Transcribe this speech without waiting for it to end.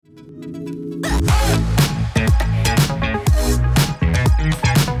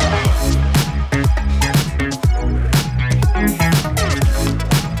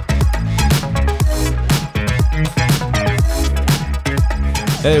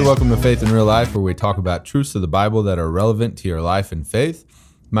welcome to Faith in Real Life, where we talk about truths of the Bible that are relevant to your life and faith.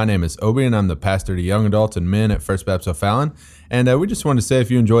 My name is Obi, and I'm the pastor to young adults and men at First Baptist O'Fallon. And we just wanted to say, if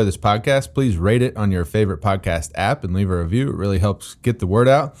you enjoy this podcast, please rate it on your favorite podcast app and leave a review. It really helps get the word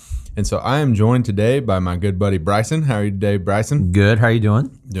out. And so I am joined today by my good buddy Bryson. How are you today, Bryson? Good. How are you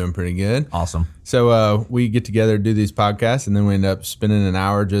doing? Doing pretty good. Awesome. So we get together to do these podcasts, and then we end up spending an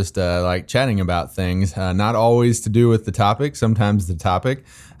hour just like chatting about things, not always to do with the topic, sometimes the topic,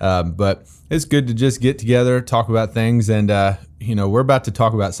 but it's good to just get together, talk about things, and we're about to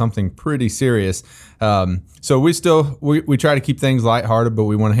talk about something pretty serious. So we try to keep things lighthearted, but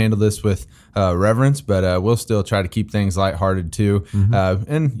we want to handle this with reverence, but we'll still try to keep things lighthearted too.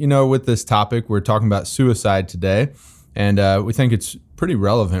 And with this topic, we're talking about suicide today, and we think it's pretty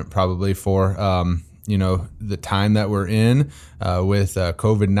relevant probably for the time that we're in with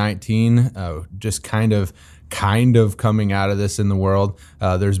COVID-19, just kind of coming out of this in the world.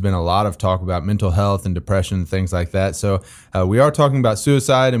 There's been a lot of talk about mental health and depression and things like that. So we are talking about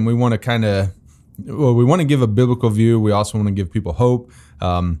suicide, and we want to we want to give a biblical view. We also want to give people hope,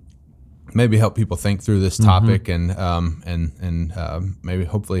 maybe help people think through this topic, and maybe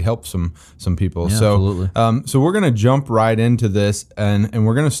hopefully help some people. Yeah, so absolutely. So we're going to jump right into this, and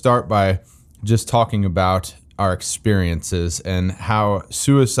we're going to start by just talking about our experiences and how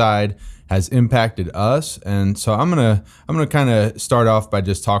suicide has impacted us. And so I'm gonna kind of start off by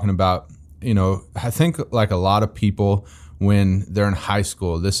just talking about, I think like a lot of people when they're in high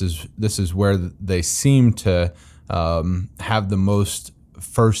school, this is where they seem to have the most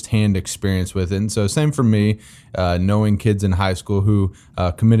firsthand experience with it. And so same for me, knowing kids in high school who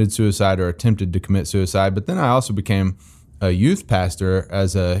committed suicide or attempted to commit suicide. But then I also became a youth pastor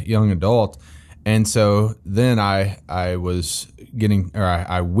as a young adult. And so then I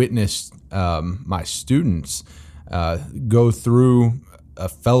witnessed my students go through a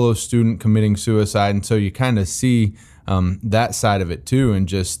fellow student committing suicide. And so you kind of see that side of it too, and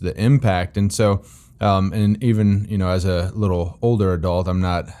just the impact. And so, and even, as a little older adult, I'm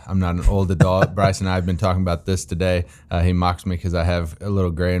not an old adult. Bryce and I have been talking about this today. He mocks me because I have a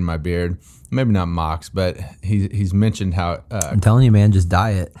little gray in my beard. Maybe not mocks, but he's mentioned how... I'm telling you, man, just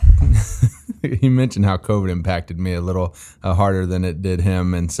diet. He mentioned how COVID impacted me a little harder than it did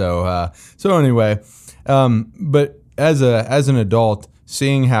him. And so anyway, but as an adult,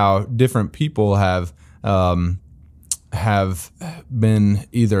 seeing how different people have been,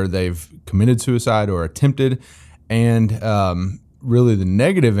 either they've committed suicide or attempted, and really the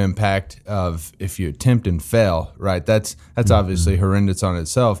negative impact of if you attempt and fail, right? That's obviously horrendous on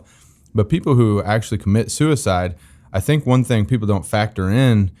itself. But people who actually commit suicide, I think one thing people don't factor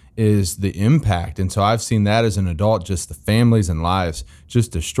in is the impact. And so I've seen that as an adult, just the families and lives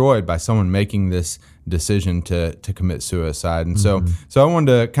just destroyed by someone making this decision to commit suicide. And so I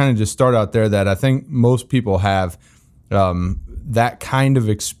wanted to kind of just start out there that I think most people have that kind of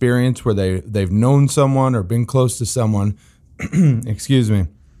experience where they've known someone or been close to someone, excuse me.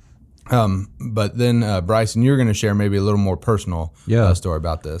 But then Bryson, you're going to share maybe a little more personal story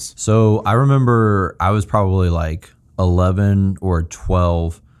about this. So I remember I was probably like 11 or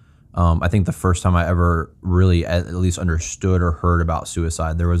 12. I think the first time I ever really at least understood or heard about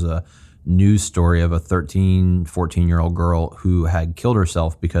suicide, there was a news story of a 13, 14-year-old girl who had killed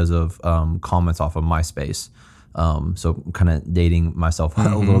herself because of comments off of MySpace. So kind of dating myself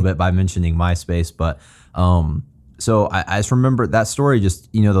a little bit by mentioning MySpace, but so I just remember that story, just,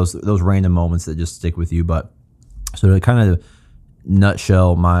 those random moments that just stick with you. But so to kind of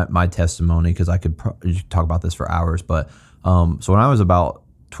nutshell my testimony, because I could talk about this for hours. But so when I was about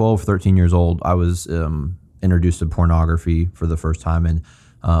 12, 13 years old, I was introduced to pornography for the first time. And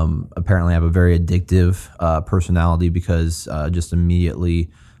apparently I have a very addictive personality, because just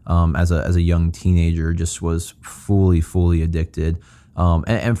immediately as a young teenager just was fully addicted.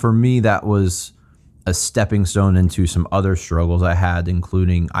 And for me, that was a stepping stone into some other struggles I had,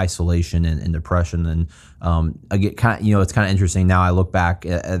 including isolation and depression. And I get it's kind of interesting now. I look back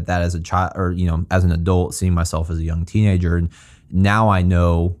at that as a child, or as an adult, seeing myself as a young teenager, and now I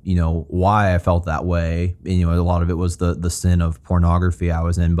know why I felt that way. And, a lot of it was the sin of pornography I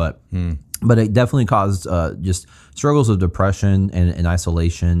was in, but it definitely caused just struggles of depression and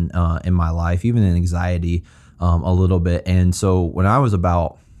isolation in my life, even in anxiety a little bit. And so when I was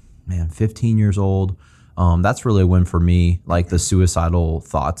about 15 years old, that's really when for me, like, the suicidal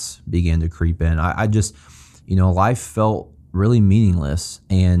thoughts began to creep in. I just, life felt really meaningless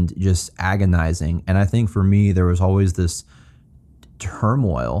and just agonizing. And I think for me, there was always this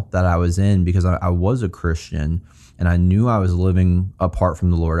turmoil that I was in, because I was a Christian and I knew I was living apart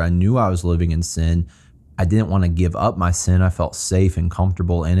from the Lord. I knew I was living in sin. I didn't want to give up my sin. I felt safe and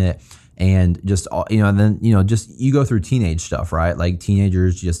comfortable in it. And just, and then, just you go through teenage stuff, right? Like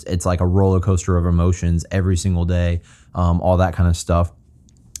teenagers, it's like a roller coaster of emotions every single day, all that kind of stuff.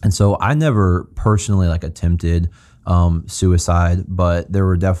 And so I never personally like attempted suicide, but there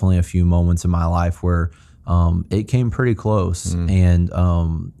were definitely a few moments in my life where it came pretty close. And,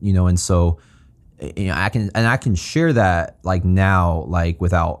 and so, I can share that like now, like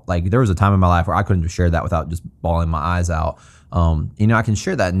without, like there was a time in my life where I couldn't share that without just bawling my eyes out. I can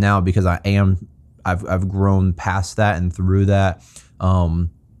share that now because I've grown past that and through that.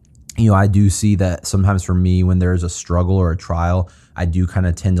 I do see that sometimes for me, when there's a struggle or a trial, I do kind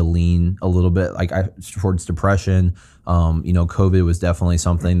of tend to lean a little bit towards depression. COVID was definitely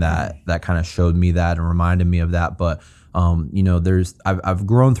something that kind of showed me that and reminded me of that. But I've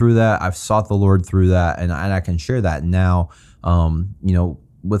grown through that. I've sought the Lord through that, and I can share that now.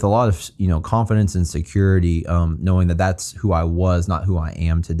 With a lot of confidence and security, knowing that that's who I was, not who I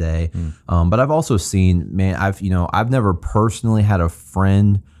am today. But I've also seen, man, I've never personally had a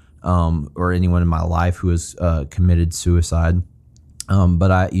friend or anyone in my life who has committed suicide.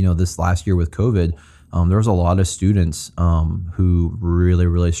 But this last year with COVID, there was a lot of students who really,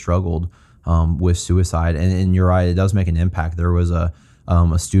 really struggled with suicide. And you're right, it does make an impact. There was a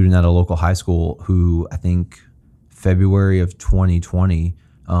student at a local high school who I think February of 2020,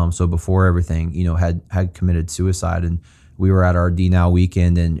 so before everything, had committed suicide. And we were at our DNOW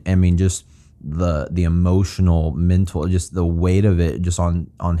weekend, and I mean, just the emotional, mental, just the weight of it just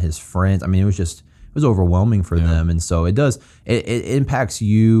on his friends. I mean, it was overwhelming for them. And so it impacts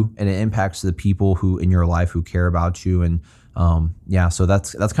you, and it impacts the people who in your life who care about you. And so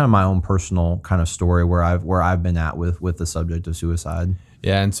that's kind of my own personal kind of story where I've been at with the subject of suicide.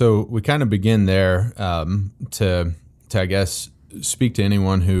 Yeah. And so we kind of begin there to I guess speak to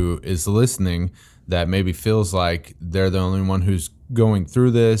anyone who is listening that maybe feels like they're the only one who's going through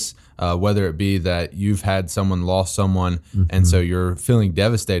this, whether it be that you've had someone lost someone, and so you're feeling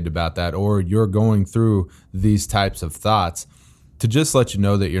devastated about that, or you're going through these types of thoughts, to just let you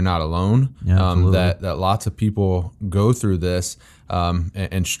know that you're not alone, that lots of people go through this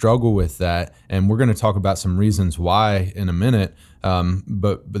and struggle with that. And we're going to talk about some reasons why in a minute.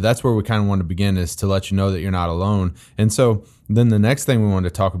 But that's where we kind of want to begin, is to let you know that you're not alone. And so then the next thing we want to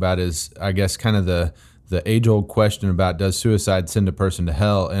talk about is, I guess, kind of the age-old question about, does suicide send a person to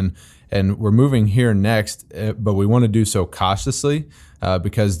hell? And we're moving here next, but we want to do so cautiously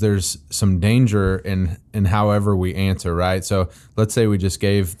because there's some danger in however we answer, right? So let's say we just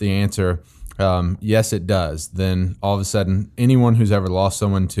gave the answer, yes, it does. Then all of a sudden, anyone who's ever lost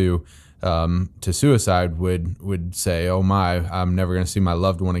someone to suicide would say, "Oh my, I'm never going to see my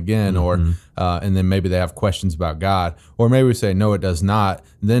loved one again," or and then maybe they have questions about God, or maybe we say, "No, it does not."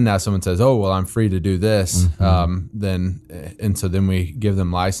 Then now someone says, "Oh well, I'm free to do this." Then we give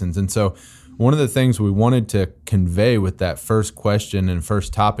them license. And so one of the things we wanted to convey with that first question and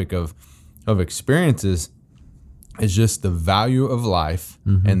first topic of experiences is just the value of life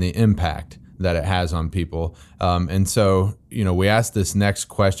and the impact that it has on people. And so, we asked this next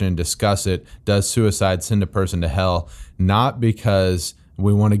question and discuss it. Does suicide send a person to hell? Not because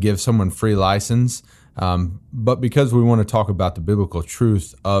we want to give someone free license, but because we want to talk about the biblical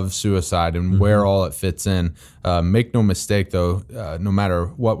truth of suicide and where all it fits in. Make no mistake, though, no matter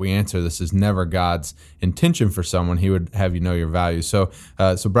what we answer, this is never God's intention for someone. He would have you know your value. So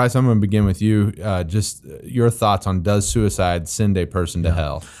Bryce, I'm going to begin with you. Just your thoughts on, does suicide send a person to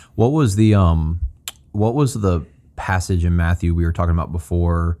hell? What was the passage in Matthew we were talking about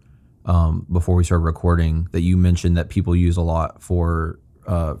before we started recording that you mentioned that people use a lot for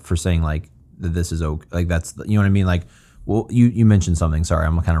saying like that this is okay, like that's, you know what I mean? Like, well, you mentioned something. Sorry,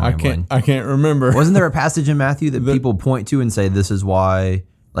 I'm kind of rambling. I can't remember. Wasn't there a passage in Matthew that people point to and say this is why,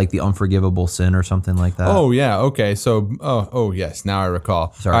 like the unforgivable sin or something like that? Oh yeah, okay. So yes, now I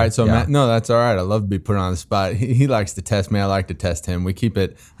recall. Sorry. All right, so no, that's all right. I love to be put on the spot. He likes to test me. I like to test him. We keep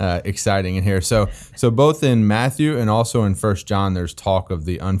it exciting in here. So both in Matthew and also in 1 John, there's talk of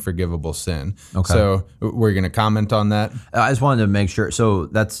the unforgivable sin. Okay. So we're going to comment on that. I just wanted to make sure. So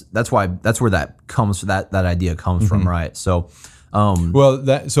that's where that idea comes from, right? So.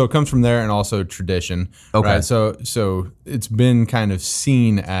 So it comes from there, and also tradition. Okay. Right? So it's been kind of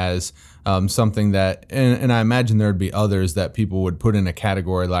seen as something that, and I imagine there would be others that people would put in a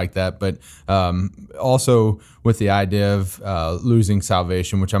category like that, but also with the idea of losing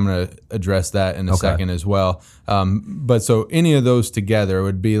salvation, which I'm going to address that in a second as well. But so any of those together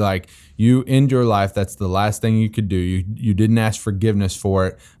would be like, you end your life, that's the last thing you could do. You didn't ask forgiveness for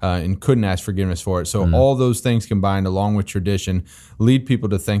it and couldn't ask forgiveness for it. So all those things combined along with tradition lead people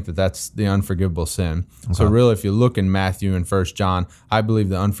to think that that's the unforgivable sin. Okay. So really, if you look in Matthew and 1 John, I believe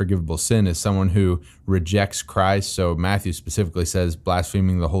the unforgivable sin is someone who rejects Christ. So Matthew specifically says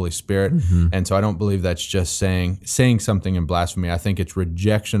blaspheming the Holy Spirit. And so I don't believe that's just saying something in blasphemy. I think it's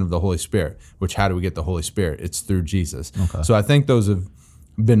rejection of the Holy Spirit, which how do we get the Holy Spirit? It's through Jesus. Okay. So I think those have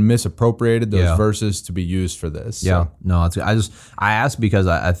been misappropriated, those verses to be used for this. Yeah, so. No, I asked because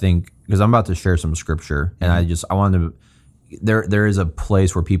I think, because I'm about to share some scripture, and I wanted to, there is a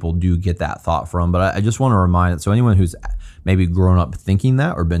place where people do get that thought from, but I just want to remind it. So anyone who's maybe grown up thinking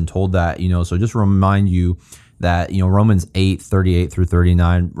that or been told that, so just remind you that, Romans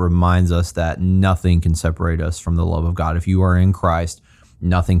 8:38-39 reminds us that nothing can separate us from the love of God. If you are in Christ,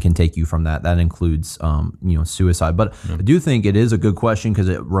 nothing can take you from that. That includes, suicide. But I do think it is a good question because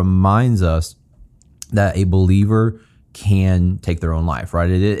it reminds us that a believer can take their own life, right?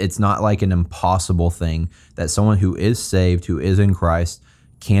 It's not like an impossible thing that someone who is saved, who is in Christ,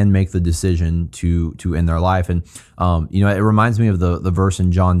 can make the decision to end their life. And, it reminds me of the verse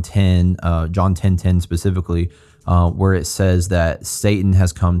in John 10:10 specifically, where it says that Satan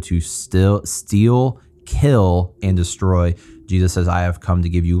has come to steal, kill, and destroy. Jesus says, I have come to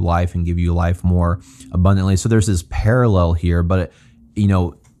give you life and give you life more abundantly. So there's this parallel here, but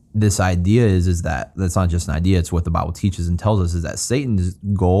this idea is that that's not just an idea. It's what the Bible teaches and tells us is that Satan's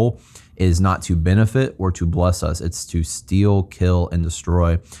goal is not to benefit or to bless us. It's to steal, kill, and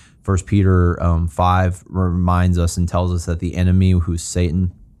destroy. 1 Peter 5 reminds us and tells us that the enemy, who's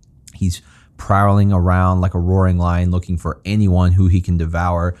Satan, he's prowling around like a roaring lion looking for anyone who he can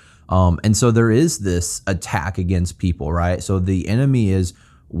devour. And so there is this attack against people, right? So the enemy is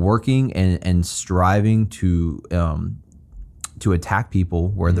working and striving to attack people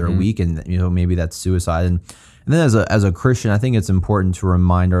where they're weak, and maybe that's suicide. And then as a Christian, I think it's important to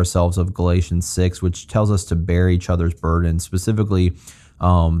remind ourselves of Galatians 6, which tells us to bear each other's burdens. Specifically,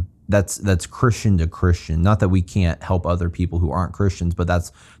 that's Christian to Christian. Not that we can't help other people who aren't Christians, but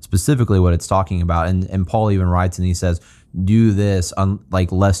that's specifically what it's talking about. And Paul even writes and he says, do this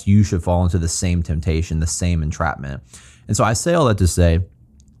lest you should fall into the same temptation, the same entrapment. And so I say all that to say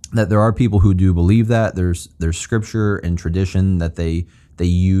that there are people who do believe that there's scripture and tradition that they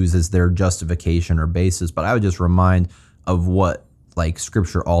use as their justification or basis. But I would just remind of what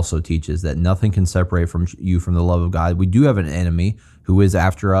scripture also teaches, that nothing can separate from you from the love of God. We do have an enemy who is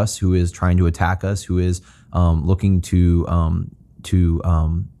after us, who is trying to attack us, who is looking to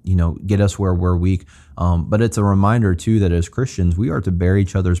get us where we're weak. But it's a reminder too that as Christians, we are to bear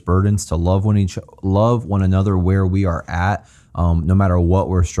each other's burdens, to love one another where we are at, no matter what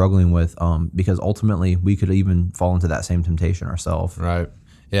we're struggling with, because ultimately we could even fall into that same temptation ourselves. Right.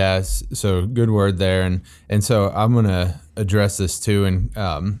 Yeah. So good word there. And so I'm going to address this too.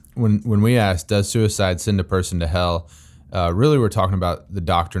 And when we ask, does suicide send a person to hell? Really, we're talking about the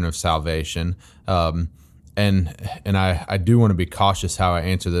doctrine of salvation. And I do want to be cautious how I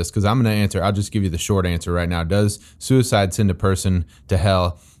answer this, because I'm going to answer, I'll just give you the short answer right now. Does suicide send a person to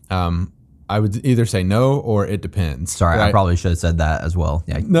hell? I would either say no or it depends. Sorry, right? I probably should have said that as well.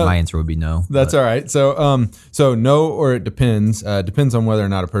 Yeah, no, my answer would be no. That's all right. So so no or it depends. Depends on whether or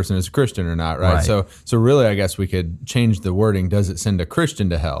not a person is a Christian or not, right? So really, I guess we could change the wording. Does it send a Christian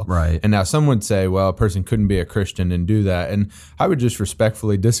to hell? Right. And now some would say, well, a person couldn't be a Christian and do that. And I would just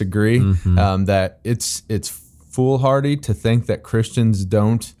respectfully disagree that it's foolhardy to think that Christians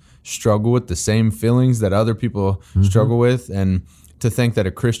don't struggle with the same feelings that other people struggle with, and to think that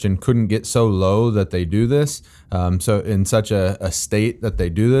a Christian couldn't get so low that they do this, so in such a state that they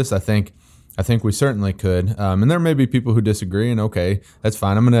do this. I think we certainly could, and there may be people who disagree, and okay, that's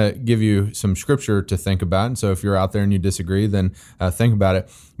fine. I'm going to give you some scripture to think about, and so if you're out there and you disagree, then think about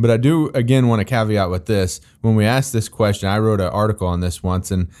it. But I do, again, want to caveat with this. When we asked this question, I wrote an article on this once,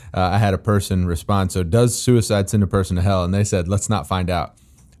 and I had a person respond, so does suicide send a person to hell? And they said, let's not find out.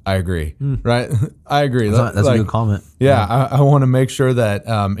 I agree, right? I agree. That's a good comment. Yeah, I want to make sure that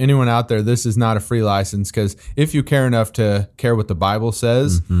anyone out there, this is not a free license, because if you care enough to care what the Bible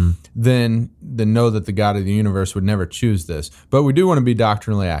says, then know that the God of the universe would never choose this. But we do want to be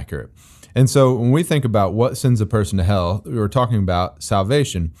doctrinally accurate. And so when we think about what sends a person to hell, we're talking about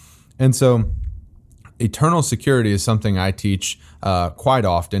salvation. And so eternal security is something I teach quite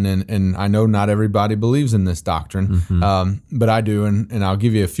often, and I know not everybody believes in this doctrine, but I do, and I'll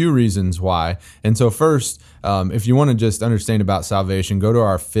give you a few reasons why. And so first, if you want to just understand about salvation, go to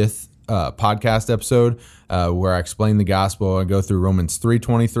our 5th podcast episode where I explain the gospel. I go through Romans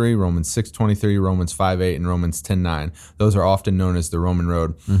 3:23, Romans 6:23, Romans 5:8, and Romans 10:9. Those are often known as the Roman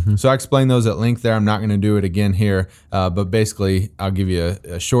road. So I explain those at length there. I'm not going to do it again here, but basically I'll give you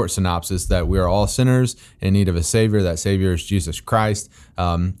a short synopsis that we are all sinners in need of a Savior. That Savior is Jesus Christ,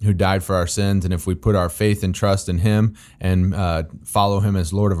 who died for our sins. And if we put our faith and trust in Him and follow Him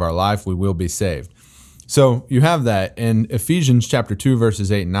as Lord of our life, we will be saved. So you have that. And Ephesians chapter 2,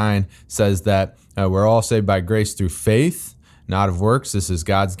 verses 8 and 9 says that we're all saved by grace through faith, not of works. This is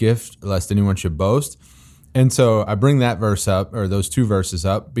God's gift, lest anyone should boast. And so I bring that verse up, or those 2 verses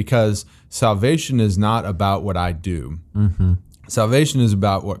up, because salvation is not about what I do. Salvation is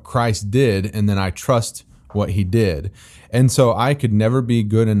about what Christ did, and then I trust what He did. And so I could never be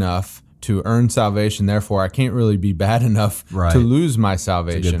good enough to earn salvation. Therefore, I can't really be bad enough to lose my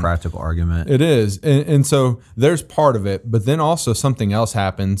salvation. It's a good practical argument. It is. And so there's part of it, but then also something else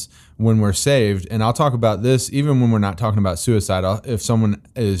happens when we're saved. And I'll talk about this even when we're not talking about suicide. If someone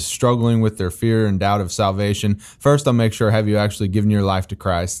is struggling with their fear and doubt of salvation, first I'll make sure, have you actually given your life to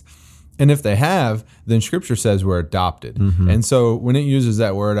Christ? And if they have, then Scripture says we're adopted. And so when it uses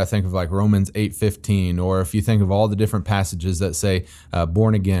that word, I think of like Romans 8:15, or if you think of all the different passages that say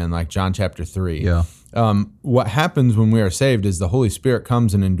born again, like John chapter 3. What happens when we are saved is the Holy Spirit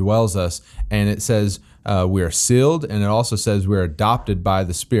comes and indwells us, and it says we are sealed, and it also says we're adopted by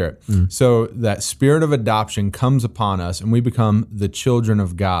the Spirit. So that spirit of adoption comes upon us, and we become the children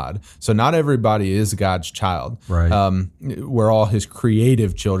of God. So not everybody is God's child. We're all His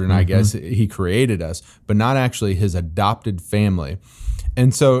creative children, I guess. He created us, but not actually His adopted family.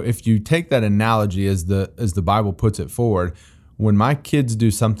 And so if you take that analogy as the Bible puts it forward, when my kids do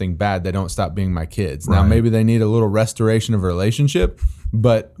something bad, they don't stop being my kids. Now, maybe they need a little restoration of a relationship,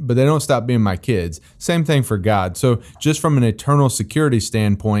 but they don't stop being my kids. Same thing for God. So just from an eternal security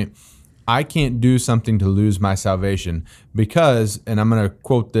standpoint, I can't do something to lose my salvation because, and I'm going to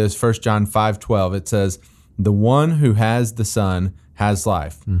quote this, 1 John 5:12, it says, "The one who has the Son has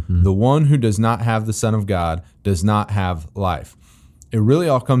life. The one who does not have the Son of God does not have life." It really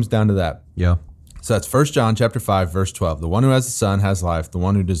all comes down to that. So that's 1 John chapter 5, verse 12. The one who has the Son has life. The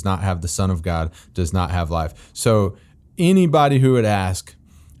one who does not have the Son of God does not have life. So anybody who would ask,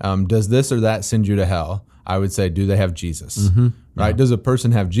 does this or that send you to hell? I would say, do they have Jesus? Right? Does a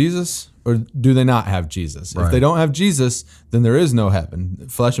person have Jesus or do they not have Jesus? If they don't have Jesus, then there is no heaven.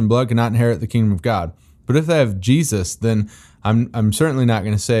 Flesh and blood cannot inherit the kingdom of God. But if they have Jesus, then I'm certainly not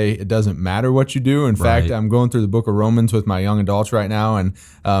going to say it doesn't matter what you do. In fact, I'm going through the book of Romans with my young adults right now, and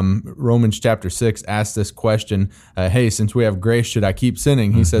Romans chapter 6 asks this question, hey, since we have grace, should I keep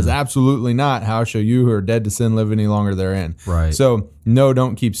sinning? He says, absolutely not. How shall you who are dead to sin live any longer therein? So, no,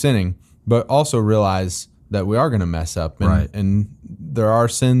 don't keep sinning, but also realize that we are going to mess up, and there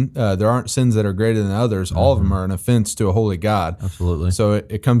aren't sins that are greater than others. All of them are an offense to a holy God. Absolutely. So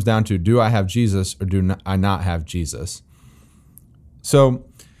it comes down to, do I have Jesus or do I not have Jesus? So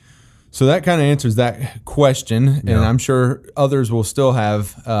that kind of answers that question, and I'm sure others will still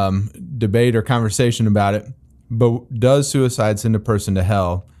have debate or conversation about it. But does suicide send a person to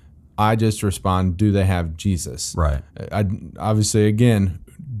hell? I just respond, do they have Jesus? I obviously, again,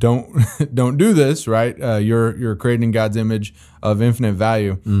 don't do this, right? You're creating God's image of infinite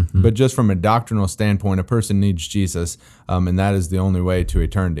value, but just from a doctrinal standpoint, a person needs Jesus, and that is the only way to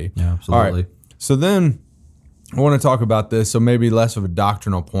eternity. Absolutely. All right. So then I want to talk about this, so maybe less of a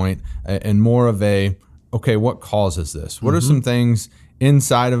doctrinal point and more of a, okay, what causes this? What are some things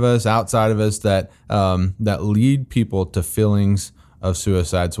inside of us, outside of us that lead people to feelings of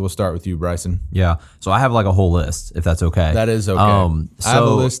suicide? So we'll start with you, Bryson. So I have like a whole list, if that's okay. That is okay. I have a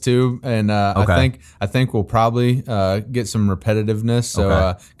list too, and I think we'll probably get some repetitiveness.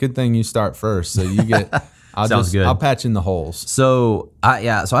 So good thing you start first, so you get. I'll patch in the holes. So I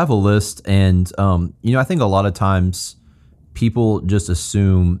have a list, and I think a lot of times people just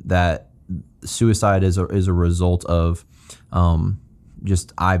assume that suicide is a result of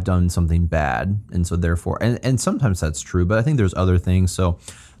just I've done something bad, and so therefore, and sometimes that's true, but I think there's other things. So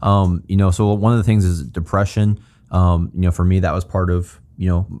so one of the things is depression. For me, that was part of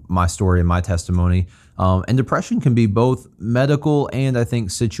my story and my testimony. And depression can be both medical and I think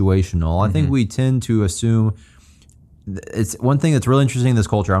situational. I think we tend to assume it's one thing that's really interesting in this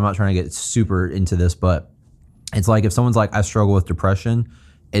culture. I'm not trying to get super into this, but it's like if someone's like, I struggle with depression,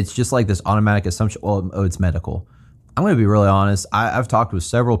 it's just like this automatic assumption, it's medical. I'm going to be really honest. I've talked with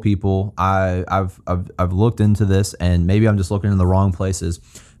several people. I've looked into this, and maybe I'm just looking in the wrong places.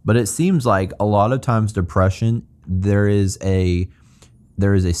 But it seems like a lot of times depression, there is a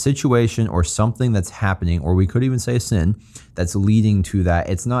situation or something that's happening, or we could even say a sin that's leading to that.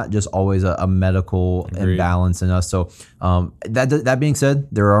 It's not just always a medical imbalance in us. So that being said,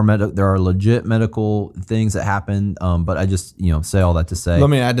 there are legit medical things that happen. But I just say all that to say. Let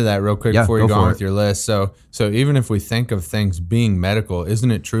me add to that real quick before you go on with your list. So even if we think of things being medical,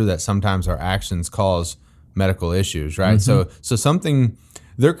 isn't it true that sometimes our actions cause medical issues, right? Mm-hmm. So something.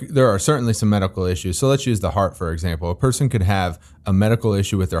 There are certainly some medical issues. So let's use the heart, for example. A person could have a medical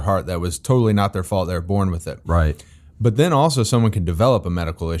issue with their heart that was totally not their fault. They were born with it. Right. But then also someone can develop a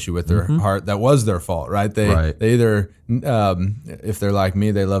medical issue with their heart that was their fault, right? They either, if they're like me,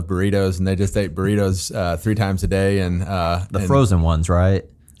 they love burritos and they just ate burritos 3 times a day. And the frozen ones, right?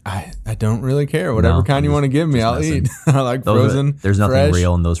 I don't really care. Whatever kind you want to give me, I'll eat. I like frozen. There's nothing fresh.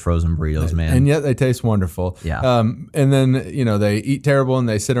 real in those frozen burritos, man. And yet they taste wonderful. Yeah. And then, they eat terrible and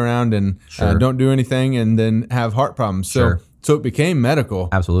they sit around and don't do anything and then have heart problems. So it became medical.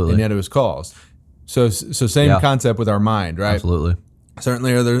 Absolutely. And yet it was caused. So same concept with our mind, right? Absolutely.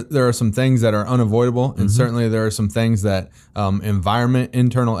 Certainly there are some things that are unavoidable, and certainly there are some things that environment,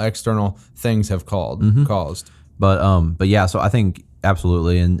 internal, external things have caused. But yeah, so I think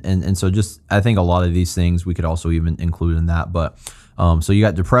absolutely, and so just I think a lot of these things we could also even include in that. But so you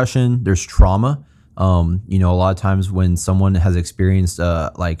got depression, there's trauma. A lot of times when someone has experienced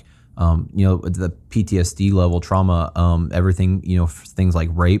the PTSD level trauma, everything things like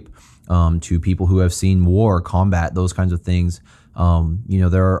rape, to people who have seen war, combat, those kinds of things.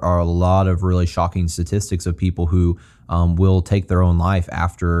 There are a lot of really shocking statistics of people who will take their own life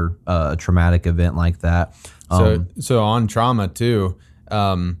after a traumatic event like that. So on trauma too,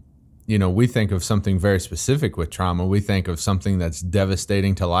 we think of something very specific with trauma. We think of something that's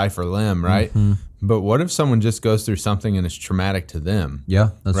devastating to life or limb, right? Mm-hmm. But what if someone just goes through something and it's traumatic to them?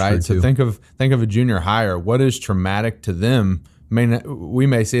 Yeah, that's right. True so too. think of a junior higher. What is traumatic to them? We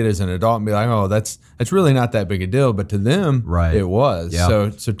may see it as an adult and be like, oh, that's really not that big a deal, but to them, it was. Yeah.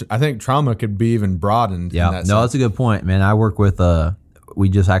 So I think trauma could be even broadened. Yeah, in that sense. That's a good point, man. I work with we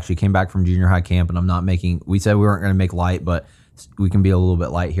just actually came back from junior high camp, and I'm not making. We said we weren't going to make light, but we can be a little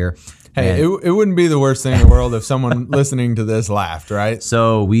bit light here. Hey, it wouldn't be the worst thing in the world if someone listening to this laughed, right?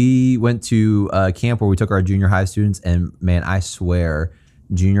 So we went to a camp where we took our junior high students, and man, I swear,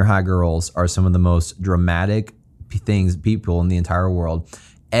 junior high girls are some of the most dramatic people in the entire world.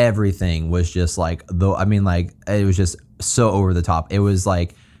 Everything was just like, it was just so over the top. It was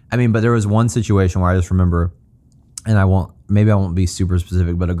like, but there was one situation where I just remember, and I won't be super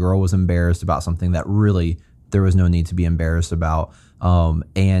specific, but a girl was embarrassed about something that really there was no need to be embarrassed about.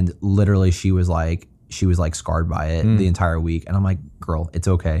 And literally she was like scarred by it the entire week. And I'm like, girl, it's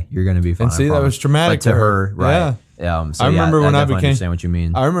okay. You're going to be fine. And see, that was traumatic to her. Right. Yeah. So I remember when I understand what you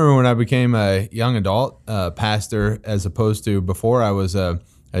mean. I remember when I became a young adult pastor, as opposed to before I was a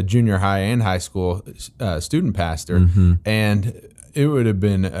junior high and high school student pastor. Mm-hmm. And it would have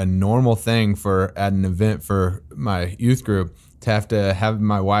been a normal thing at an event for my youth group to have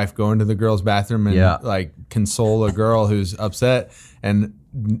my wife go into the girls' bathroom and console a girl who's upset. And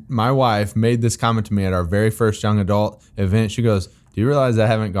my wife made this comment to me at our very first young adult event. She goes, "Do you realize I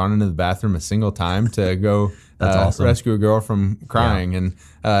haven't gone into the bathroom a single time to go That's awesome. rescue a girl from crying?" Yeah.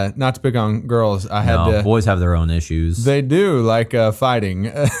 And not to pick on girls, boys have their own issues. They do, like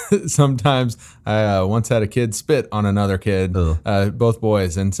fighting. Sometimes I once had a kid spit on another kid, both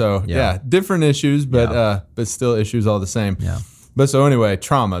boys, and so different issues, but still issues all the same. Yeah. But so anyway,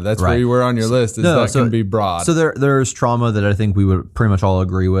 trauma. That's where you were on your list. Can be broad. So there's trauma that I think we would pretty much all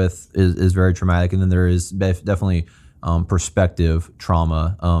agree with is very traumatic, and then there is definitely perspective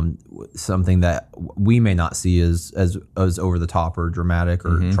trauma, something that we may not see as over the top or dramatic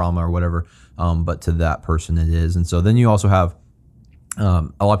or trauma or whatever, but to that person it is. And so then you also have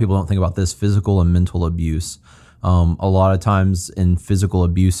a lot of people don't think about this: physical and mental abuse. A lot of times in physical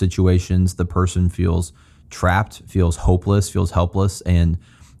abuse situations, the person feels trapped, feels hopeless, feels helpless, and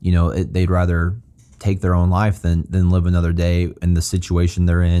they'd rather take their own life than live another day in the situation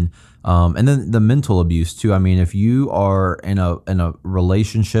they're in. And then the mental abuse too. If you are in a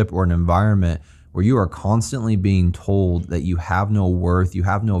relationship or an environment where you are constantly being told that you have no worth, you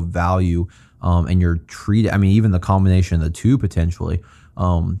have no value, and you're treated, even the combination of the two potentially,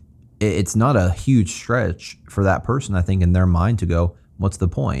 it's not a huge stretch for that person, I think, in their mind to go, what's the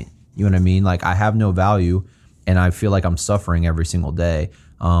point? You know what I mean? Like, I have no value and I feel like I'm suffering every single day.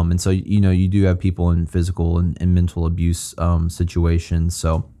 And so, you do have people in physical and mental abuse situations.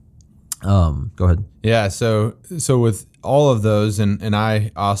 So Go ahead. Yeah. So with all of those, and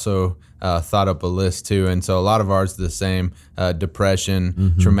I also thought up a list too. And so a lot of ours are the same: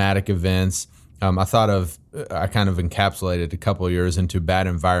 depression, traumatic events. I kind of encapsulated a couple of years into bad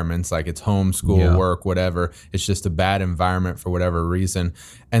environments, like it's home, school, work, whatever. It's just a bad environment for whatever reason.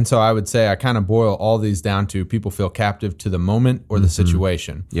 And so I would say I kind of boil all these down to people feel captive to the moment or the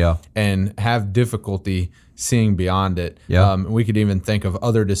situation, and have difficulty seeing beyond it. We could even think of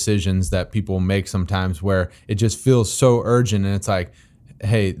other decisions that people make sometimes where it just feels so urgent, and it's like,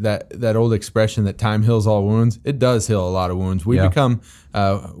 hey, that old expression that time heals all wounds, it does heal a lot of wounds. We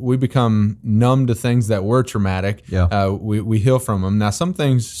become numb to things that were traumatic. We heal from them. Now, some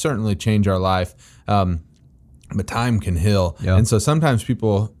things certainly change our life, but time can heal. And so sometimes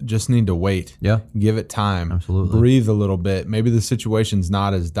people just need to wait. Give it time. Absolutely. Breathe a little bit. Maybe the situation's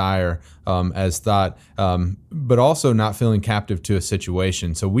not as dire as thought, but also not feeling captive to a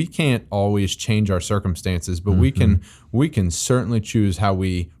situation. So we can't always change our circumstances, but we can certainly choose how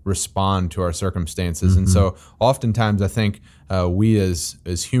we respond to our circumstances. And so oftentimes I think we as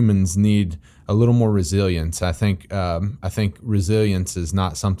humans need a little more resilience. I think resilience is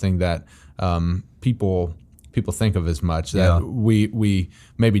not something that people think of as much, that we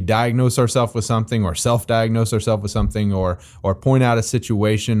maybe diagnose ourselves with something or self-diagnose ourselves with something or point out a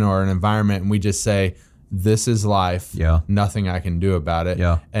situation or an environment, and we just say, this is life, nothing I can do about it,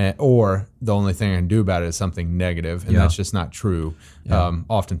 or the only thing I can do about it is something negative, and that's just not true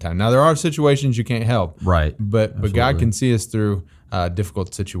oftentimes. Now, there are situations you can't help, right? But God can see us through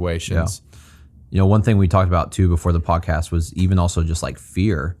difficult situations. You know, one thing we talked about too before the podcast was even also just like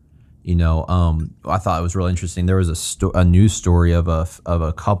fear. You know, I thought it was really interesting. There was a news story of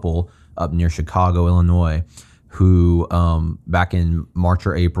a couple up near Chicago, Illinois, who back in March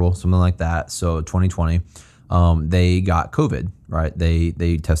or April, something like that, so 2020, they got COVID, right?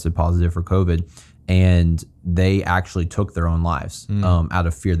 They tested positive for COVID, and they actually took their own lives out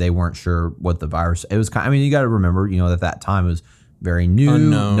of fear. They weren't sure what the virus. It was kind. I mean, you got to remember, you know, at that time it was very new.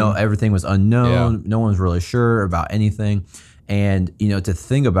 Unknown. No, everything was unknown. No one was really sure about anything. And, you know, to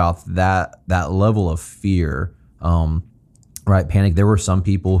think about that level of fear, right, panic, there were some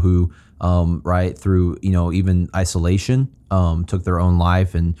people who, right, through, you know, even isolation, took their own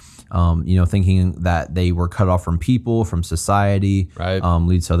life and, you know, thinking that they were cut off from people, from society,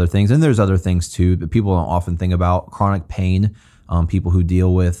 leads to other things. And there's other things too that people don't often think about: chronic pain, people who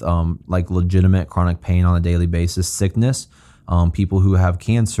deal with like legitimate chronic pain on a daily basis, sickness. People who have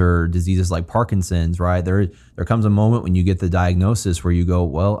cancer, diseases like Parkinson's, right? There comes a moment when you get the diagnosis where you go,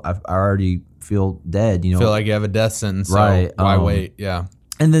 well, I already feel dead. You know, feel like you have a death sentence, right? So why wait? Yeah.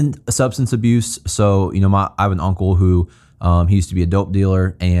 And then substance abuse. So, you know, I have an uncle who he used to be a dope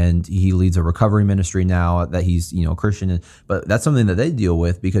dealer, and he leads a recovery ministry now that he's, you know, Christian. But that's something that they deal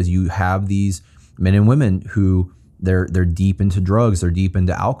with, because you have these men and women who they're deep into drugs, they're deep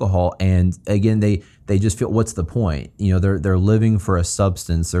into alcohol, and again they just feel, what's the point? You know, they're living for a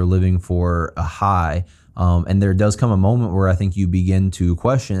substance, they're living for a high, and there does come a moment where I think you begin to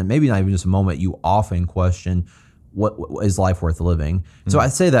question, and maybe not even just a moment, you often question, what is life worth living? So I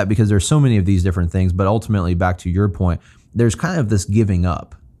say that because there's so many of these different things, but ultimately, back to your point, there's kind of this giving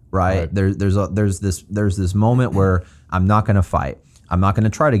up, right? There's this moment where I'm not going to fight. I'm not going to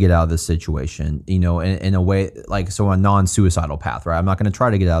try to get out of this situation, you know, in a way, like, so a non-suicidal path, right? I'm not going to try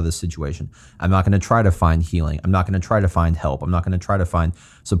to get out of this situation. I'm not going to try to find healing. I'm not going to try to find help. I'm not going to try to find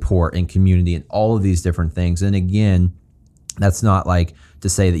support and community and all of these different things. And again, that's not like to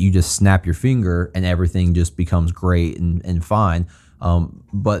say that you just snap your finger and everything just becomes great and fine.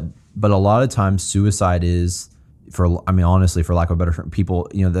 But a lot of times suicide is, honestly, for lack of a better term, people,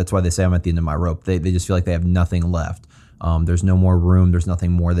 you know, that's why they say I'm at the end of my rope. They just feel like they have nothing left. There's no more room. There's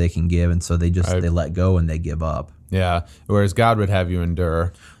nothing more they can give. And so they just, they let go and they give up. Yeah. Whereas God would have you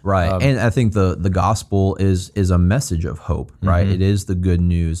endure. Right. And I think the gospel is a message of hope, right? It is the good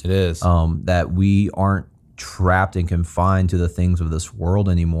news. It is. That we aren't trapped and confined to the things of this world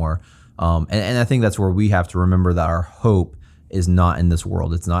anymore. And I think that's where we have to remember that our hope is not in this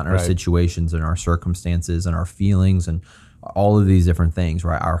world. It's not in our situations and our circumstances and our feelings and all of these different things,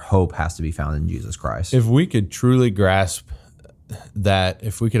 right? Our hope has to be found in Jesus Christ. If we could truly grasp that,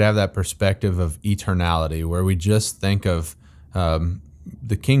 if we could have that perspective of eternality, where we just think of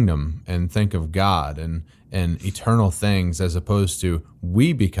the kingdom and think of God and eternal things, as opposed to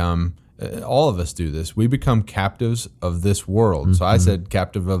we become, all of us do this, we become captives of this world. So I said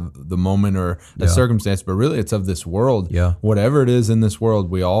captive of the moment or a circumstance, but really it's of this world. Whatever it is in this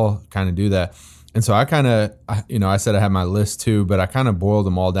world, we all kind of do that. And so I kind of, you know, I said I had my list too, but I kind of boiled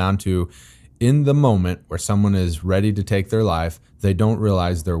them all down to, in the moment where someone is ready to take their life, they don't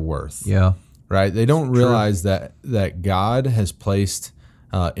realize their worth. Yeah. Right? They don't realize that God has placed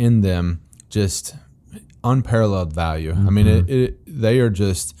in them just unparalleled value. I mean, they are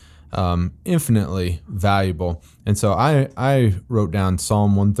just infinitely valuable. And so I wrote down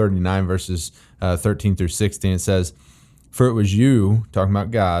Psalm 139 verses 13 through 16. It says, "For it was you," talking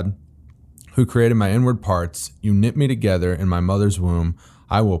about God, "who created my inward parts. You knit me together in my mother's womb.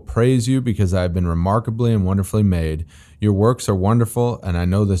 I will praise you because I have been remarkably and wonderfully made. Your works are wonderful, and I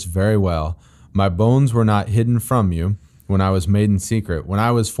know this very well. My bones were not hidden from you when I was made in secret. When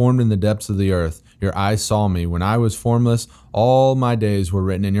I was formed in the depths of the earth, your eyes saw me. When I was formless, all my days were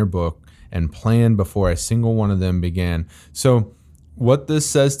written in your book and planned before a single one of them began." So what this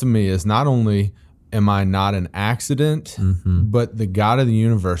says to me is not only am I not an accident, but the God of the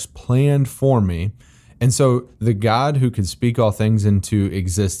universe planned for me. And so the God who could speak all things into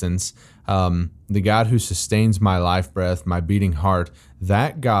existence, the God who sustains my life breath, my beating heart,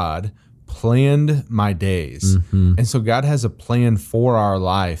 that God planned my days. And so God has a plan for our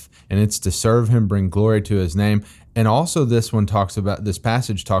life, and it's to serve him, bring glory to his name. And also this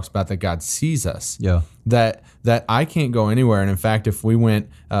passage talks about that God sees us. Yeah. That I can't go anywhere. And in fact, if we read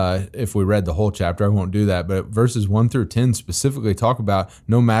the whole chapter, I won't do that, but verses 1 through 10 specifically talk about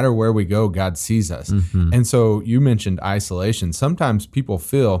no matter where we go, God sees us. And so you mentioned isolation. Sometimes people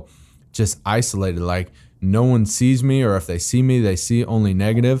feel just isolated, like no one sees me, or if they see me, they see only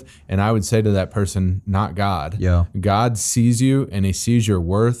negative. And I would say to that person, not God. Yeah. God sees you, and he sees your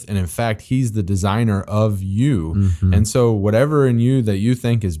worth. And in fact, he's the designer of you. And so whatever in you that you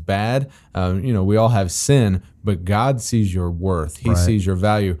think is bad, we all have sin, but God sees your worth. He sees your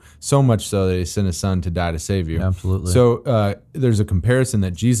value, so much so that he sent his son to die to save you. Absolutely. So there's a comparison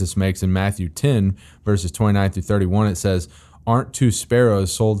that Jesus makes in Matthew 10, verses 29 through 31. It says, "Aren't 2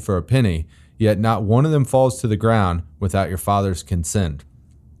 sparrows sold for a penny? Yet not one of them falls to the ground without your Father's consent.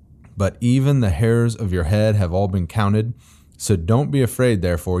 But even the hairs of your head have all been counted. So don't be afraid,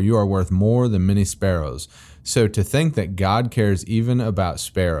 therefore, you are worth more than many sparrows." So to think that God cares even about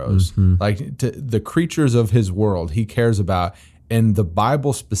sparrows, like the creatures of his world, he cares about. And the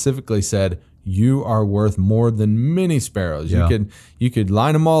Bible specifically said, you are worth more than many sparrows. Yeah. You could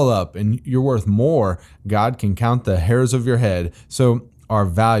line them all up, and you're worth more. God can count the hairs of your head. So our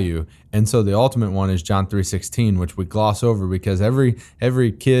value. And so the ultimate one is John 3:16, which we gloss over because every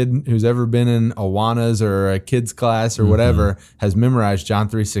kid who's ever been in Awanas or a kids class or whatever has memorized John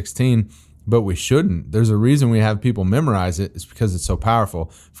 3:16, but we shouldn't. There's a reason we have people memorize it. It's because it's so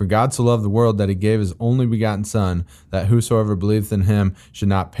powerful. "For God so loved the world that he gave his only begotten Son, that whosoever believeth in him should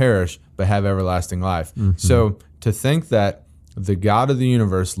not perish, but have everlasting life." So to think that the God of the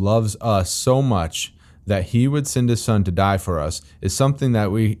universe loves us so much that he would send his son to die for us is something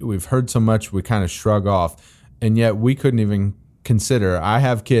that we've heard so much we kind of shrug off, and yet we couldn't even consider. I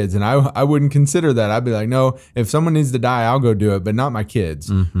have kids, and I wouldn't consider that. I'd be like, no, if someone needs to die, I'll go do it, but not my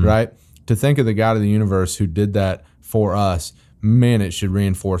kids, right? To think of the God of the universe who did that for us, man, it should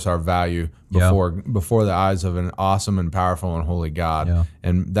reinforce our value before the eyes of an awesome and powerful and holy God. Yeah.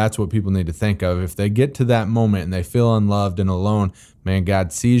 And that's what people need to think of. If they get to that moment and they feel unloved and alone, man,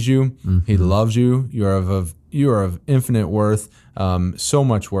 God sees you. He loves you. You are of infinite worth, so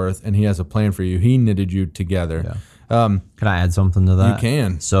much worth, and he has a plan for you. He knitted you together. Yeah. Can I add something to that? You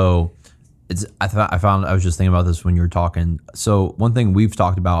can. So I was just thinking about this when you were talking. So one thing we've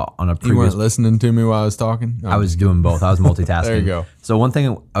talked about on a previous... You weren't listening to me while I was talking? I was doing both. I was multitasking. There you go. So one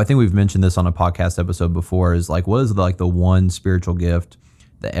thing, I think we've mentioned this on a podcast episode before, is like, what is the one spiritual gift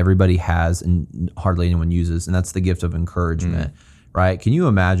that everybody has and hardly anyone uses? And that's the gift of encouragement, right? Can you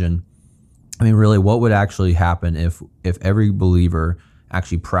imagine, I mean, really, what would actually happen if every believer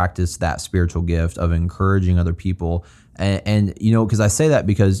actually practiced that spiritual gift of encouraging other people? And because I say that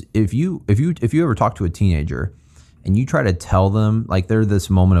because if you ever talk to a teenager and you try to tell them, like, they're this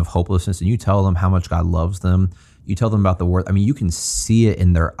moment of hopelessness, and you tell them how much God loves them, you tell them about the worth. I mean, you can see it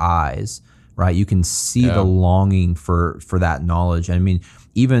in their eyes, right? You can see the longing for that knowledge. And I mean,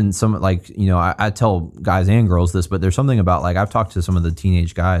 even some, like, I tell guys and girls this, but there's something about, like, I've talked to some of the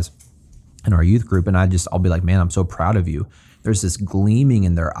teenage guys in our youth group, and I'll be like, man, I'm so proud of you. There's this gleaming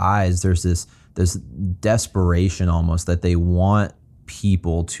in their eyes. There's this desperation almost that they want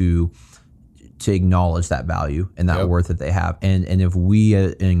people to acknowledge that value and that worth that they have. And if we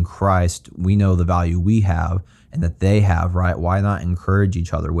in Christ, we know the value we have and that they have, right? Why not encourage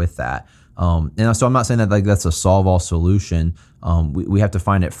each other with that? And so I'm not saying that like that's a solve all solution. We have to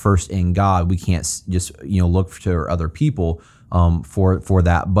find it first in God. We can't just look to other people. for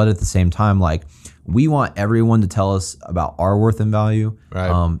that. But at the same time, like, we want everyone to tell us about our worth and value. Right.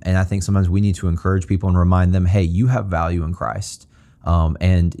 And I think sometimes we need to encourage people and remind them, hey, you have value in Christ.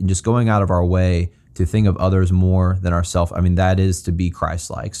 And just going out of our way to think of others more than ourselves. I mean, that is to be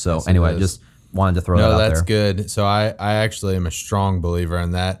Christ-like. So Yes, anyway, just wanted to throw that out there. No, that's good. So I actually am a strong believer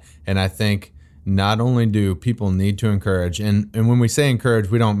in that. And I think not only do people need to encourage, and when we say encourage,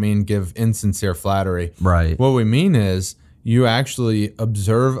 we don't mean give insincere flattery. Right. What we mean is you actually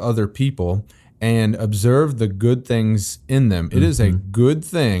observe other people and observe the good things in them. It is a good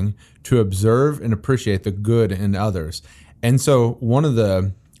thing to observe and appreciate the good in others. And so one of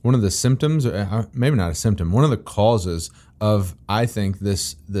the symptoms, maybe not a symptom, one of the causes of, I think,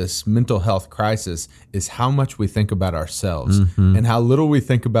 this mental health crisis is how much we think about ourselves and how little we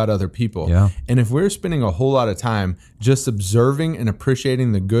think about other people. Yeah. And if we're spending a whole lot of time just observing and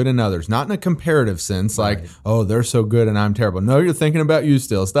appreciating the good in others, not in a comparative sense, like, oh, they're so good and I'm terrible. No, you're thinking about you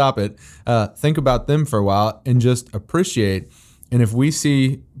still. Stop it. Think about them for a while and just appreciate. And if we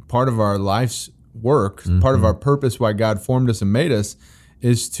see part of our life's work, part of our purpose, why God formed us and made us,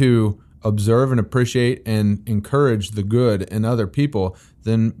 is to observe and appreciate and encourage the good in other people,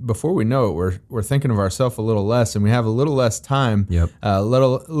 then before we know it, we're thinking of ourselves a little less, and we have a little less time, a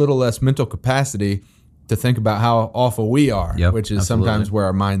little less mental capacity to think about how awful we are, which is sometimes where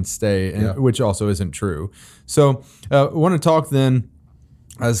our minds stay, and which also isn't true. So I want to talk then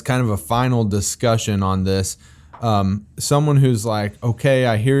as kind of a final discussion on this. Someone who's like, okay,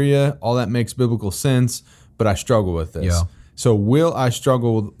 I hear you, all that makes biblical sense, but I struggle with this. Yeah. So will I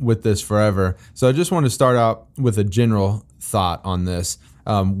struggle with this forever? So I just want to start out with a general thought on this.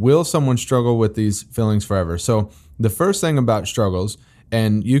 Will someone struggle with these feelings forever? So the first thing about struggles,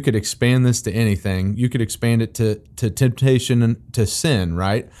 and you could expand this to anything, you could expand it to temptation and to sin,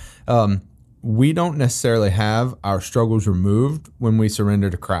 right? We don't necessarily have our struggles removed when we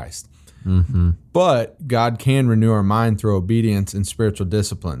surrender to Christ. But God can renew our mind through obedience and spiritual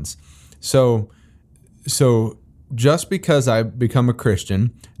disciplines. So just because I become a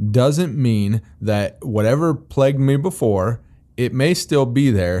Christian doesn't mean that whatever plagued me before, it may still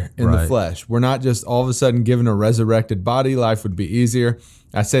be there in the flesh. We're not just all of a sudden given a resurrected body. Life would be easier.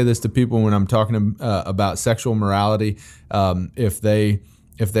 I say this to people when I'm talking about sexual morality. If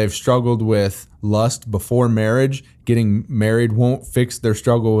they've struggled with lust before marriage, getting married won't fix their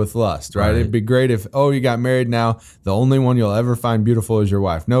struggle with lust, right? It'd be great if, you got married now, the only one you'll ever find beautiful is your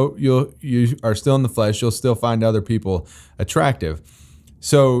wife. No, you are still in the flesh. You'll still find other people attractive.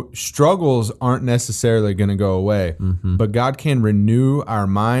 So struggles aren't necessarily going to go away, but God can renew our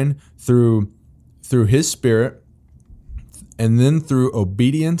mind through His Spirit, and then through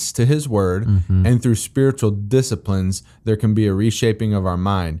obedience to His word and through spiritual disciplines, there can be a reshaping of our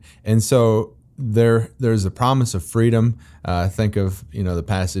mind. And so there's a promise of freedom. Think of the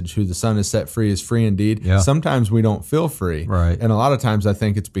passage, "Who the Son has set free is free indeed." Yeah. Sometimes we don't feel free, and a lot of times I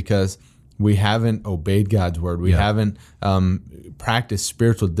think it's because we haven't obeyed God's word. We haven't practiced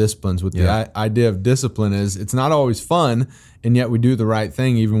spiritual disciplines. With the idea of discipline is it's not always fun, and yet we do the right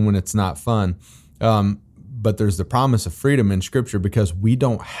thing even when it's not fun. But there's the promise of freedom in Scripture because we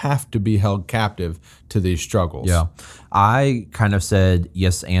don't have to be held captive to these struggles. Yeah. I kind of said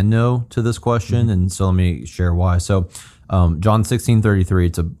yes and no to this question, and so let me share why. So John 16:33,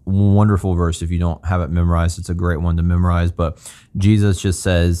 it's a wonderful verse. If you don't have it memorized, it's a great one to memorize. But Jesus just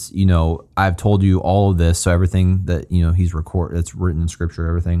says, I've told you all of this, so everything that, it's written in Scripture,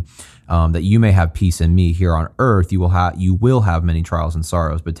 everything, that you may have peace in me here on earth, you will have many trials and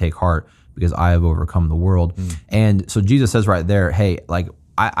sorrows, but take heart, because I have overcome the world. And so Jesus says right there, hey, like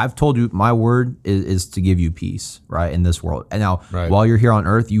I've told you, my word is to give you peace, right, in this world. And now, while you're here on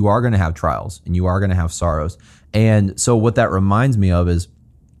earth, you are going to have trials and you are going to have sorrows. And so what that reminds me of is,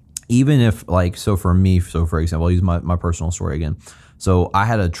 even if for example, I'll use my personal story again. So I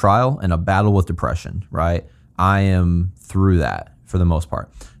had a trial and a battle with depression, right? I am through that for the most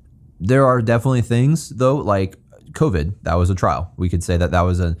part. There are definitely things though, like COVID, that was a trial. We could say that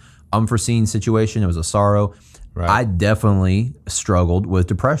was an unforeseen situation. It was a sorrow. I definitely struggled with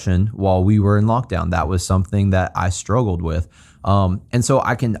depression while we were in lockdown. That was something that I struggled with. And so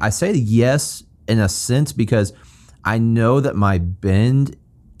I say yes in a sense because I know that my bend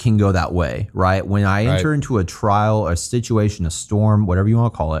can go that way, right? When I enter into a trial, a situation, a storm, whatever you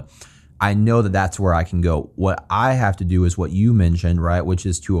want to call it, I know that that's where I can go. What I have to do is what you mentioned, right? Which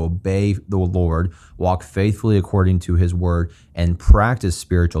is to obey the Lord, walk faithfully according to His word, and practice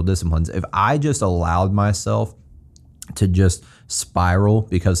spiritual disciplines. If I just allowed myself to just spiral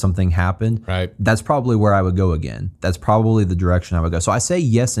because something happened, that's probably where I would go again. That's probably the direction I would go. So I say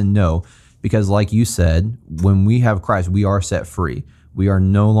yes and no. Because like you said, when we have Christ, we are set free. We are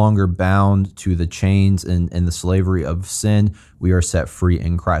no longer bound to the chains and the slavery of sin. We are set free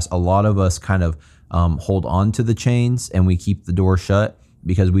in Christ. A lot of us kind of hold on to the chains and we keep the door shut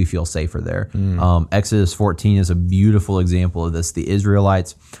because we feel safer there. Exodus 14 is a beautiful example of this. The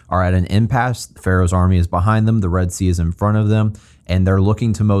Israelites are at an impasse. Pharaoh's army is behind them. The Red Sea is in front of them. And they're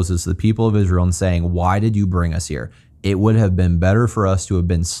looking to Moses, the people of Israel, and saying, why did you bring us here? It would have been better for us to have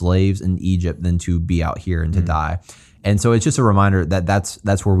been slaves in Egypt than to be out here and to die. And so it's just a reminder that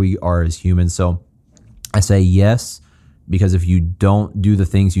that's where we are as humans. So I say yes, because if you don't do the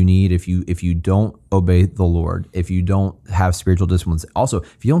things you need, if you don't obey the Lord, if you don't have spiritual disciplines, also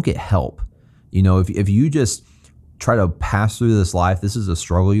if you don't get help, if you just try to pass through this life, this is a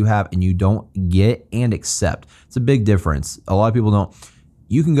struggle you have, and you don't get and accept. It's a big difference. A lot of people don't.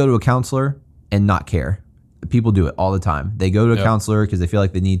 You can go to a counselor and not care. People do it all the time. They go to a counselor because they feel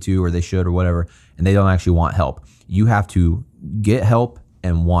like they need to or they should or whatever, and they don't actually want help. You have to get help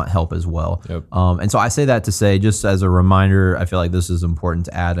and want help as well. And so I say that to say, just as a reminder, I feel like this is important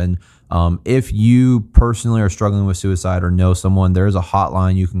to add in. If you personally are struggling with suicide or know someone, there is a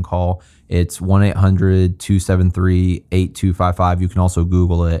hotline you can call. It's 1-800-273-8255. You can also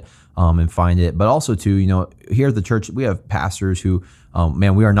Google it and find it. But also too, here at the church, we have pastors who,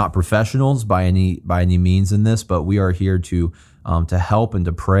 we are not professionals by any means in this, but we are here to help and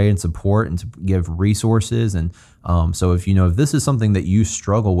to pray and support and to give resources. And so if this is something that you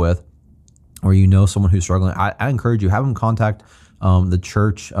struggle with, or someone who's struggling, I encourage you, have them contact the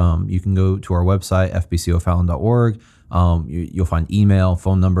church. You can go to our website, fbcofallon.org. You'll find email,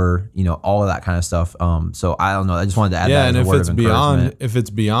 phone number, all of that kind of stuff. So I don't know. I just wanted to add that as a word of encouragement. If it's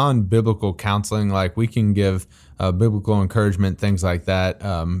beyond biblical counseling, like we can give biblical encouragement, things like that,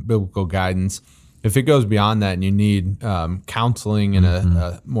 biblical guidance. If it goes beyond that and you need counseling in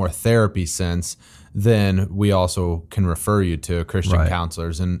a more therapy sense, then we also can refer you to Christian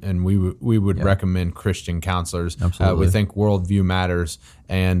counselors, and we would recommend Christian counselors. Absolutely. We think worldview matters,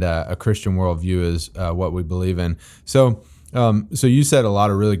 and a Christian worldview is what we believe in. So you said a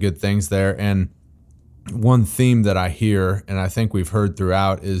lot of really good things there, and one theme that I hear, and I think we've heard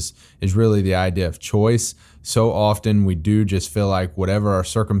throughout, is really the idea of choice. So often we do just feel like whatever our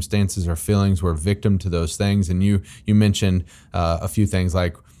circumstances or feelings, we're victim to those things. And you mentioned a few things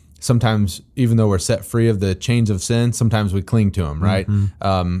like, sometimes, even though we're set free of the chains of sin, sometimes we cling to them, right?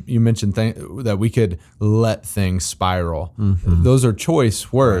 You mentioned that we could let things spiral. Those are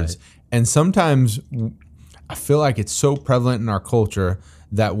choice words. Right. And sometimes I feel like it's so prevalent in our culture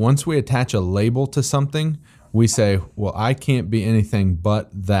that once we attach a label to something, we say, well, I can't be anything but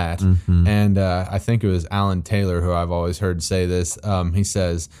that. And I think it was Alan Taylor who I've always heard say this. He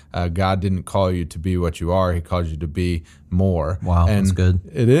says, God didn't call you to be what you are. He called you to be more. Wow, and that's good.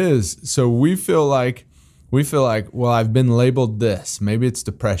 It is. So we feel like, well, I've been labeled this. Maybe it's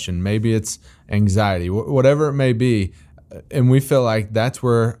depression. Maybe it's anxiety, whatever it may be. And we feel like that's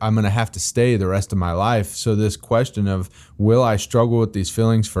where I'm going to have to stay the rest of my life. So this question of, will I struggle with these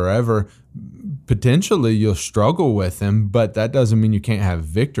feelings forever? Potentially you'll struggle with them, but that doesn't mean you can't have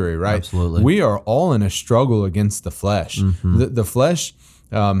victory, right? Absolutely. We are all in a struggle against the flesh. The flesh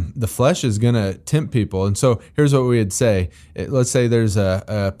is going to tempt people. And so here's what we would say. Let's say there's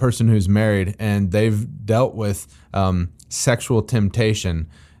a person who's married and they've dealt with sexual temptation.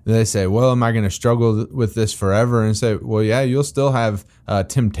 They say, well, am I going to struggle with this forever? And say, well, yeah, you'll still have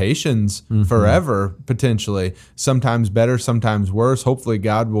temptations forever, potentially. Sometimes better, sometimes worse. Hopefully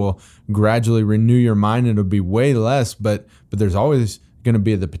God will gradually renew your mind. It'll be way less, but there's always going to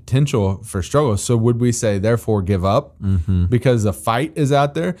be the potential for struggle. So would we say, therefore, give up because the fight is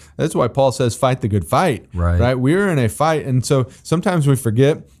out there? That's why Paul says, fight the good fight, right? We're in a fight. And so sometimes we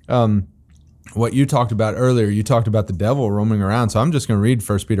forget what you talked about earlier. You talked about the devil roaming around. So I'm just going to read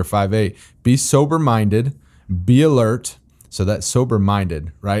 1 Peter 5:8. Be sober-minded, be alert. So that's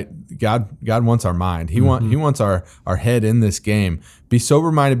sober-minded, right? God wants our mind. He wants our head in this game. Be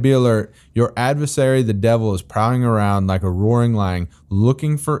sober-minded, be alert. Your adversary, the devil, is prowling around like a roaring lion,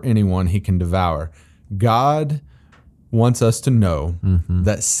 looking for anyone he can devour. God wants us to know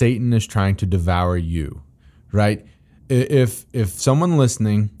that Satan is trying to devour you, right? If someone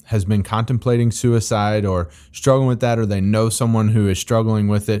listening has been contemplating suicide or struggling with that, or they know someone who is struggling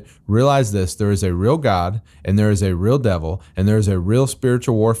with it, realize this: there is a real God and there is a real devil and there is a real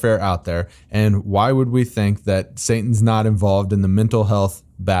spiritual warfare out there. And why would we think that Satan's not involved in the mental health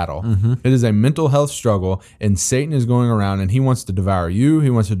battle. It is a mental health struggle, and Satan is going around and he wants to devour you. He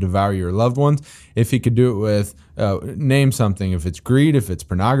wants to devour your loved ones. If he could do it with, name something, if it's greed, if it's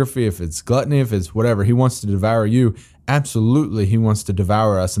pornography, if it's gluttony, if it's whatever, he wants to devour you. Absolutely, he wants to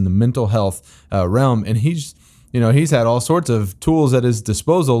devour us in the mental health realm. And he's had all sorts of tools at his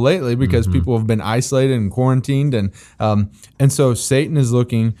disposal lately because people have been isolated and quarantined. And so Satan is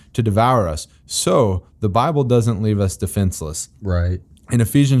looking to devour us. So the Bible doesn't leave us defenseless. Right. In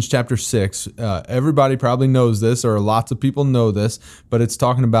Ephesians chapter 6, everybody probably knows this, or lots of people know this, but it's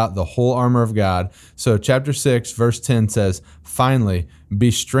talking about the whole armor of God. So chapter 6, verse 10 says, "Finally,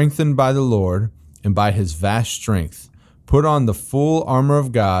 be strengthened by the Lord and by his vast strength. Put on the full armor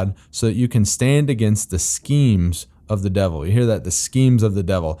of God so that you can stand against the schemes of the devil." You hear that? The schemes of the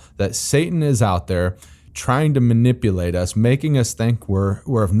devil. That Satan is out there trying to manipulate us, making us think we're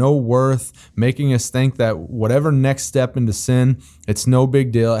of no worth, making us think that whatever next step into sin, it's no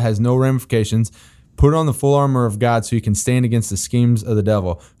big deal. It has no ramifications. Put on the full armor of God so you can stand against the schemes of the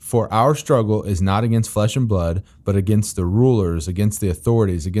devil. For our struggle is not against flesh and blood, but against the rulers, against the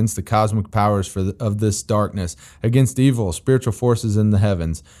authorities, against the cosmic powers of this darkness, against evil, spiritual forces in the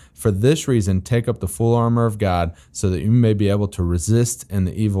heavens. For this reason, take up the full armor of God so that you may be able to resist in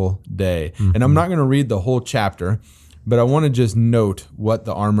the evil day. And I'm not going to read the whole chapter, but I want to just note what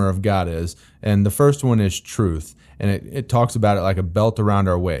the armor of God is. And the first one is truth. And it talks about it like a belt around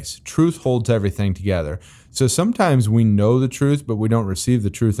our waist. Truth holds everything together. So sometimes we know the truth, but we don't receive the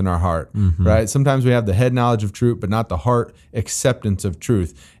truth in our heart, right? Sometimes we have the head knowledge of truth, but not the heart acceptance of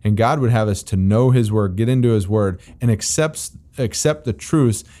truth. And God would have us to know his word, get into his word, and accept the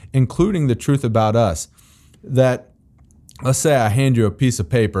truths, including the truth about us. That, let's say I hand you a piece of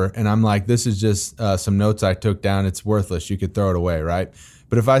paper, and I'm like, this is just some notes I took down. It's worthless. You could throw it away, right?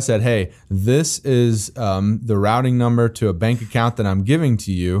 But if I said, hey, this is the routing number to a bank account that I'm giving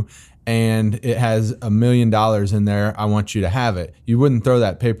to you, and it has $1 million in there, I want you to have it, you wouldn't throw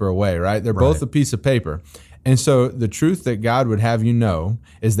that paper away, right? They're both a piece of paper. And so the truth that God would have you know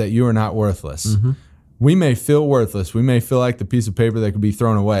is that you are not worthless. We may feel worthless. We may feel like the piece of paper that could be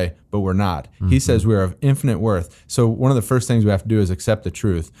thrown away, but we're not. He says we are of infinite worth. So one of the first things we have to do is accept the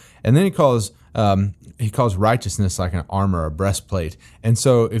truth. And then he calls righteousness like an armor, a breastplate. And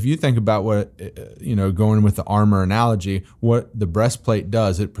so if you think about what, going with the armor analogy, what the breastplate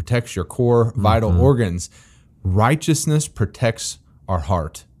does, it protects your core vital organs. Righteousness protects our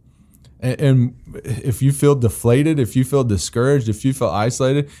heart. And if you feel deflated, if you feel discouraged, if you feel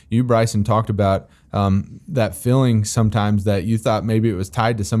isolated, you, Bryson, talked about that feeling sometimes that you thought maybe it was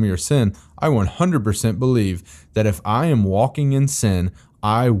tied to some of your sin. I 100% believe that if I am walking in sin,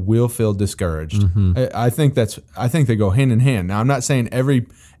 I will feel discouraged. I think they go hand in hand. Now, I'm not saying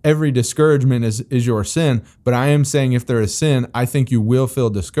every discouragement is your sin, but I am saying if there is sin, I think you will feel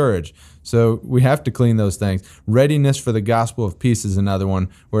discouraged. So we have to clean those things. Readiness for the gospel of peace is another one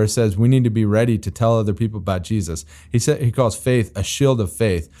where it says we need to be ready to tell other people about Jesus. He calls faith a shield of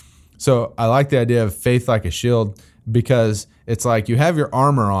faith. So I like the idea of faith like a shield because it's like you have your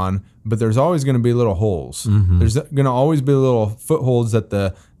armor on, but there's always going to be little holes. There's going to always be little footholds that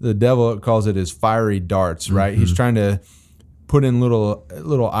the devil calls it his fiery darts, right? He's trying to put in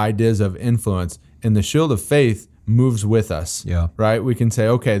little ideas of influence, and the shield of faith moves with us, right? We can say,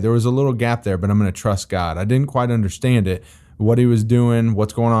 okay, there was a little gap there, but I'm going to trust God. I didn't quite understand it, what he was doing,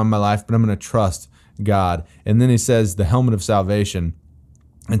 what's going on in my life, but I'm going to trust God. And then he says the helmet of salvation.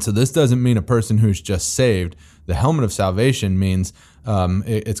 And so this doesn't mean a person who's just saved. The helmet of salvation means,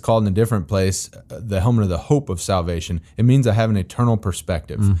 it's called in a different place, the helmet of the hope of salvation. It means I have an eternal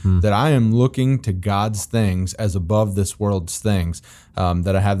perspective, that I am looking to God's things as above this world's things,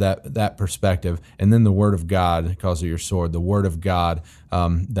 that I have that perspective. And then the word of God, calls it your sword, the word of God,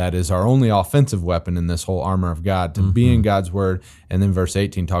 that is our only offensive weapon in this whole armor of God, to be in God's word. And then verse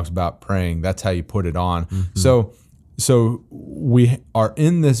 18 talks about praying. That's how you put it on. So we are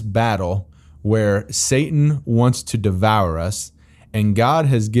in this battle where Satan wants to devour us, and God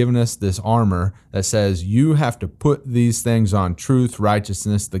has given us this armor that says you have to put these things on: truth,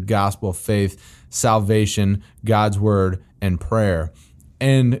 righteousness, the gospel, faith, salvation, God's word, and prayer.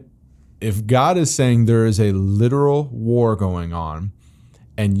 And if God is saying there is a literal war going on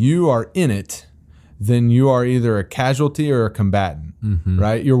and you are in it, then you are either a casualty or a combatant,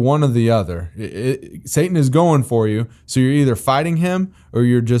 right? You're one or the other. Satan is going for you, so you're either fighting him or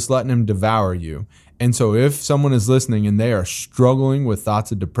you're just letting him devour you. And so if someone is listening and they are struggling with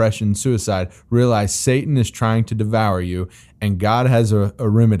thoughts of depression, suicide, realize Satan is trying to devour you, and God has a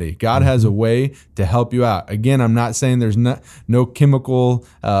remedy. God has a way to help you out. Again, I'm not saying there's no chemical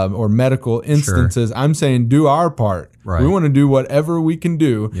or medical instances. Sure. I'm saying do our part. Right. We want to do whatever we can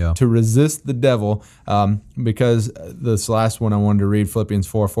do to resist the devil, because this last one I wanted to read, Philippians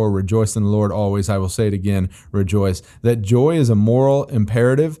 4:4, rejoice in the Lord always. I will say it again, rejoice. That joy is a moral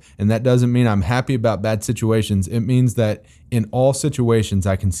imperative, and that doesn't mean I'm happy about bad situations. It means that in all situations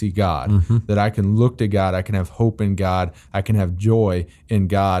I can see God, that I can look to God, I can have hope in God, I can have joy in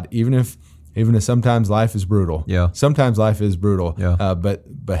God, even if sometimes life is brutal. Sometimes life is brutal.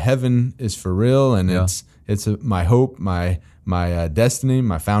 But heaven is for real, and it's my hope, my destiny,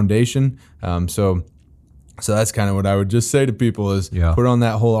 my foundation. So that's kind of what I would just say to people is put on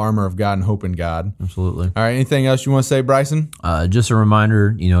that whole armor of God and hope in God. Absolutely. All right. Anything else you want to say, Bryson? Just a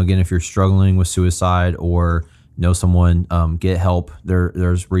reminder, again, if you're struggling with suicide or know someone, get help.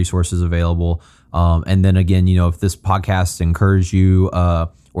 There's resources available. And then again, if this podcast encouraged you,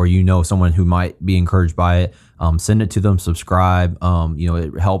 or someone who might be encouraged by it, send it to them, subscribe.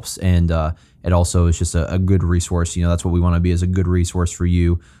 It helps, and it also is just a good resource. That's what we want to be, is a good resource for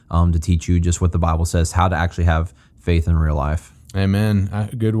you, to teach you just what the Bible says, how to actually have faith in real life. Amen.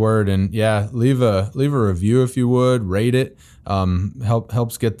 Good word. And leave a review if you would, rate it.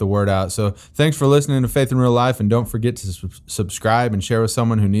 Helps get the word out. So thanks for listening to Faith in Real Life, and don't forget to subscribe and share with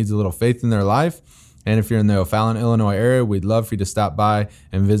someone who needs a little faith in their life. And if you're in the O'Fallon, Illinois area, we'd love for you to stop by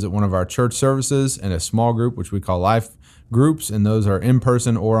and visit one of our church services and a small group, which we call Life Groups, and those are in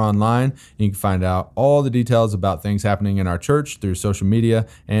person or online. You can find out all the details about things happening in our church through social media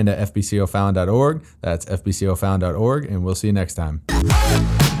and at fbcofallon.org. That's fbcofallon.org, and we'll see you next time.